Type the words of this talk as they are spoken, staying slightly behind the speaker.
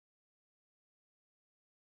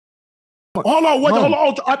Hold on, wait, hold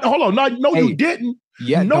on, hold on. No, Hey, you didn't.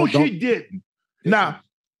 Yeah, no, don't. she didn't. Now,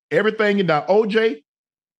 everything in the OJ,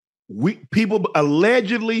 people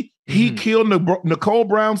allegedly he killed Nicole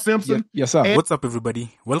Brown Simpson. Yes, sir. What's up,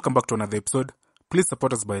 everybody? Welcome back to another episode. Please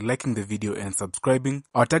support us by liking the video and subscribing.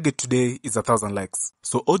 Our target today is 1,000 likes.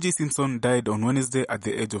 So OJ Simpson died on Wednesday at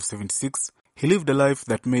the age of 76. He lived a life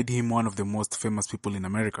that made him one of the most famous people in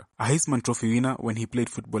America. A Heisman Trophy winner when he played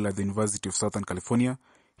football at the University of Southern California.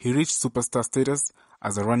 He reached superstar status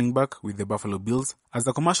as a running back with the Buffalo Bills. As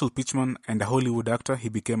a commercial pitchman and a Hollywood actor, he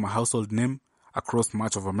became a household name across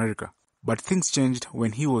much of America. But things changed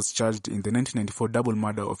when he was charged in the 1994 double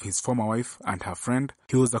murder of his former wife and her friend.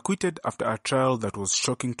 He was acquitted after a trial that was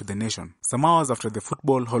shocking to the nation. Some hours after the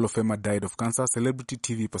Football Hall of Famer died of cancer, celebrity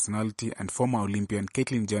TV personality and former Olympian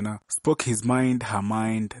Caitlyn Jenner spoke his mind, her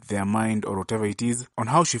mind, their mind, or whatever it is, on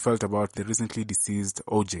how she felt about the recently deceased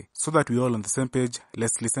OJ. So that we're all on the same page,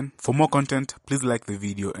 let's listen. For more content, please like the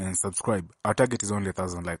video and subscribe. Our target is only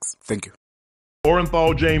 1,000 likes. Thank you.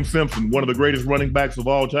 Orenthal James Simpson, one of the greatest running backs of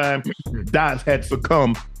all time, had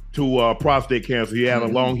succumbed to prostate cancer. He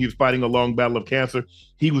was fighting a long battle of cancer.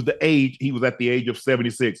 He was at the age of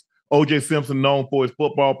 76. O.J. Simpson, known for his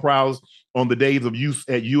football prowess on the days of use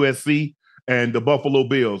at USC and the Buffalo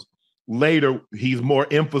Bills. Later, he's more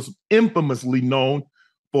infamously known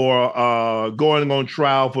for going on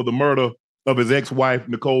trial for the murder of his ex-wife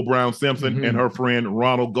Nicole Brown Simpson and her friend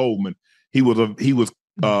Ronald Goldman. He was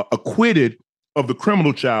acquitted of the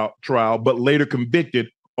criminal trial, but later convicted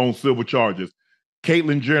on civil charges.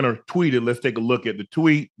 Caitlyn Jenner tweeted, let's take a look at the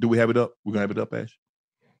tweet. Do we have it up? We're going to have it up, Ash.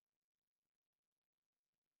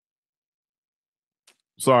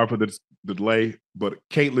 Sorry for the delay, but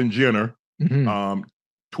Caitlyn Jenner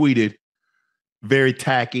tweeted, very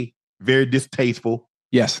tacky, very distasteful.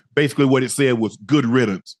 Yes. Basically what it said was good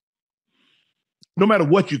riddance. No matter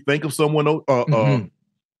what you think of someone,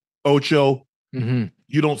 Ocho,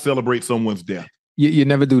 you don't celebrate someone's death. You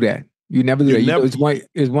never do that. You never do that.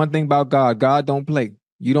 It's one thing about God. God don't play.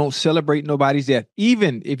 You don't celebrate nobody's death.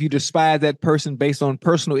 Even if you despise that person based on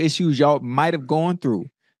personal issues y'all might have gone through.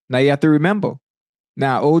 Now you have to remember.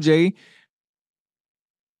 Now, OJ,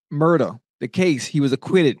 murder, the case, he was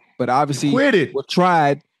acquitted, but obviously was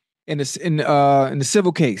tried in the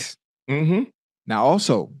civil case. Now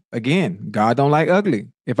also, again, God don't like ugly.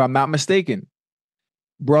 If I'm not mistaken,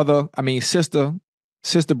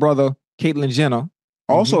 sister brother Caitlyn Jenner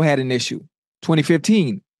also had an issue.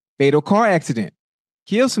 2015, fatal car accident,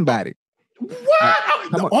 killed somebody. What?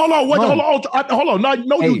 Hold on.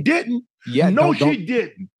 No, you didn't. Yeah, no, she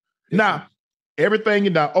didn't. Now, everything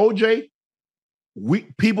in the OJ,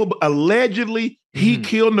 people allegedly he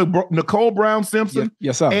killed Nicole Brown Simpson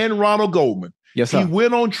and Ronald Goldman. Yes, sir. He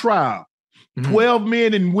went on trial. 12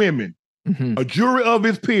 men and women. A jury of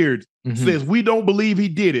his peers says we don't believe he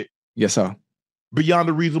did it. Yes, sir. Beyond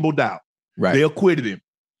a reasonable doubt. Right. They acquitted him.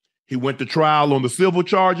 He went to trial on the civil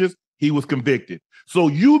charges. He was convicted. So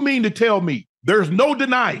you mean to tell me there's no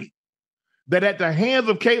denying that at the hands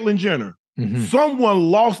of Caitlyn Jenner,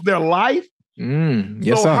 someone lost their life?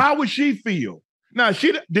 Yes, so sir. how would she feel? Now,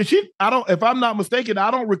 if I'm not mistaken,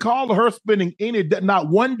 I don't recall her spending not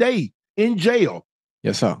one day in jail.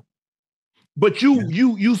 Yes, sir. But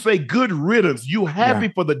you say good riddance. You happy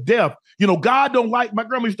for the death. You know, God don't like, my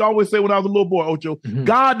grandma used to always say when I was a little boy, Ocho,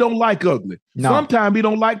 God don't like ugly. No. Sometimes he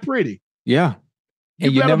don't like pretty. Yeah.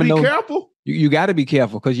 And you better be careful. You got to be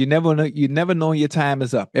careful because you never know your time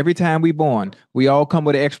is up. Every time we born, we all come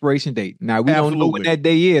with an expiration date. Now, we don't know what that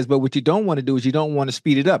day is, but what you don't want to do is you don't want to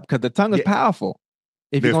speed it up because the tongue is powerful.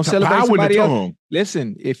 If you're going to celebrate somebody else,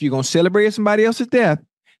 listen, if you're going to celebrate somebody else's death,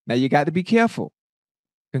 now you got to be careful.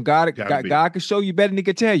 And God can show you better than he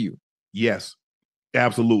can tell you. Yes,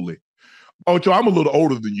 absolutely. Ocho, I'm a little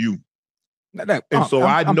older than you. I know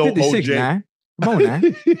OJ. Now. Come on now.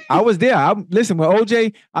 I was there. Listen, with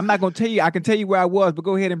OJ, I'm not going to tell you. I can tell you where I was, but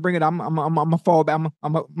go ahead and bring it. I'm a fall back.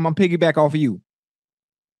 I'm a piggyback off of you.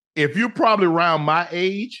 If you're probably around my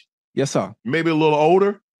age, yes, sir. Maybe a little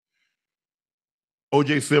older,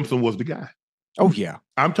 O.J. Simpson was the guy. Oh, yeah.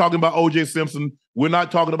 I'm talking about O.J. Simpson. We're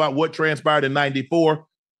not talking about what transpired in 94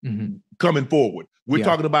 coming forward. We're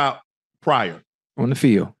talking about prior. On the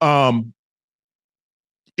field.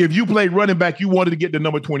 If you played running back, you wanted to get the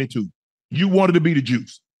number 22. You wanted to be the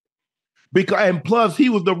juice. And plus, he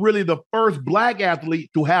was really the first black athlete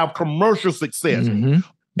to have commercial success.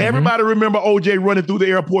 Everybody remember O.J. running through the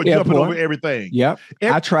airport, jumping over everything. Yep.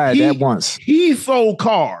 I tried that once. He sold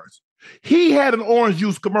cars. He had an orange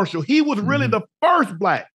juice commercial. He was really the first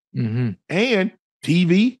black. And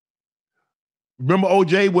TV, Remember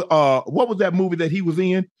OJ with what was that movie that he was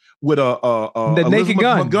in with the Naked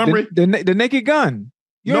Gun, Montgomery? The Naked Gun.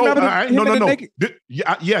 You no, remember no. Naked...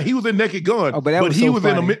 Yeah, he was in Naked Gun. Oh, but he so was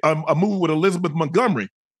funny. in a movie with Elizabeth Montgomery.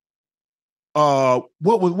 What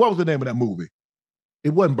was the name of that movie? It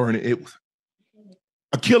wasn't Burning. It was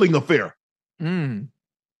A Killing Affair.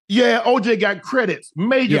 Yeah, OJ got credits,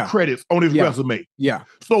 major credits on his resume. Yeah.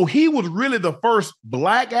 So he was really the first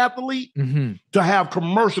black athlete to have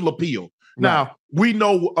commercial appeal. Now, we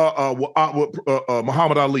know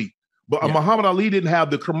Muhammad Ali, but Muhammad Ali didn't have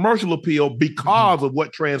the commercial appeal because of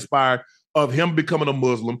what transpired of him becoming a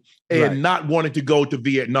Muslim and not wanting to go to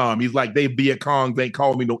Vietnam. He's like, they Viet Congs ain't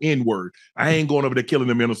calling me no N-word. I ain't going over there killing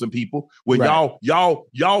them innocent people. Well, y'all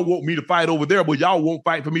want me to fight over there, but y'all won't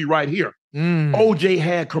fight for me right here. OJ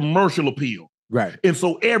had commercial appeal. Right. And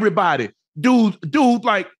so everybody, dudes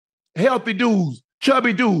like healthy dudes,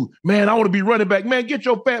 chubby dudes, man, I want to be running back. Man, get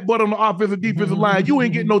your fat butt on the offensive defensive line. You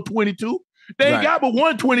ain't getting no 22. They ain't got but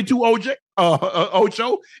 122 OJ,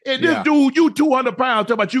 Ocho. And this dude, you 200 pounds,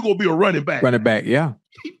 talking about you gonna be a running back. Running back, yeah.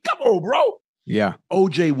 Come on, bro. Yeah.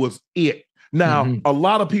 OJ was it. Now, a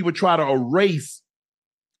lot of people try to erase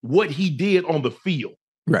what he did on the field.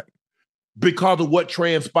 Right. Because of what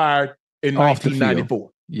transpired in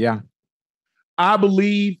 1994. Yeah. I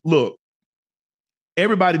believe, look,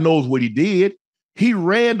 everybody knows what he did. He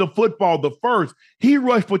ran the football the first. He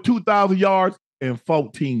rushed for 2,000 yards in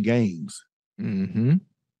 14 games. And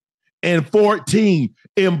 14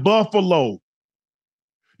 in Buffalo.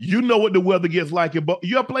 You know what the weather gets like in Buffalo.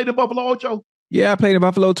 You ever played in Buffalo, Ocho? Yeah, I played in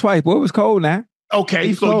Buffalo twice. Boy, it was cold now.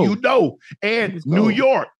 Okay, so cold. You know. And New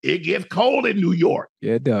York, it gets cold in New York.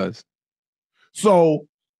 Yeah, it does. So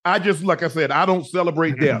I just, like I said, I don't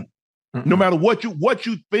celebrate death. No matter what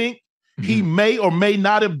you think he may or may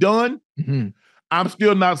not have done, I'm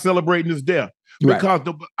still not celebrating his death. Because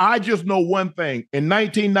I just know one thing. In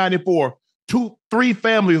 1994, 3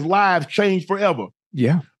 families' lives changed forever.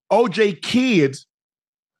 Yeah. OJ kids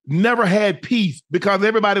never had peace because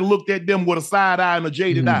everybody looked at them with a side eye and a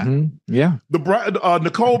jaded eye. Yeah.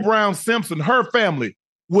 Nicole Brown Simpson, her family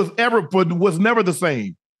was never the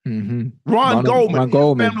same. Ron Goldman, his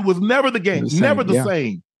family was never the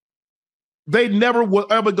same. They never were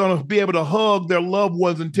ever going to be able to hug their loved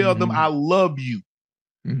ones and tell them, I love you.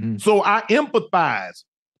 So I empathize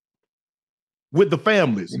with the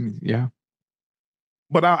families. Yeah.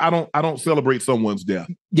 But I don't celebrate someone's death.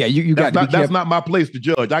 Yeah, you got that's not my place to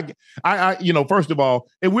judge. I first of all,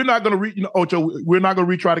 and we're not going to Ocho, we're not going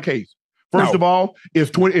to retry the case. First of all, it's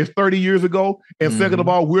 30 years ago, and second of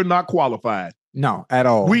all, we're not qualified. No, at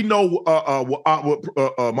all. We know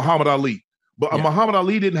Muhammad Ali, but Muhammad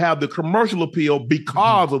Ali didn't have the commercial appeal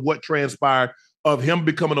because of what transpired of him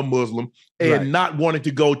becoming a Muslim and not wanting to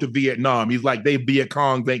go to Vietnam. He's like, they Viet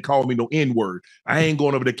Congs ain't calling me no N-word. I ain't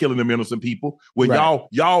going over there killing them innocent people. Well,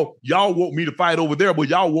 y'all want me to fight over there, but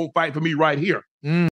y'all won't fight for me right here.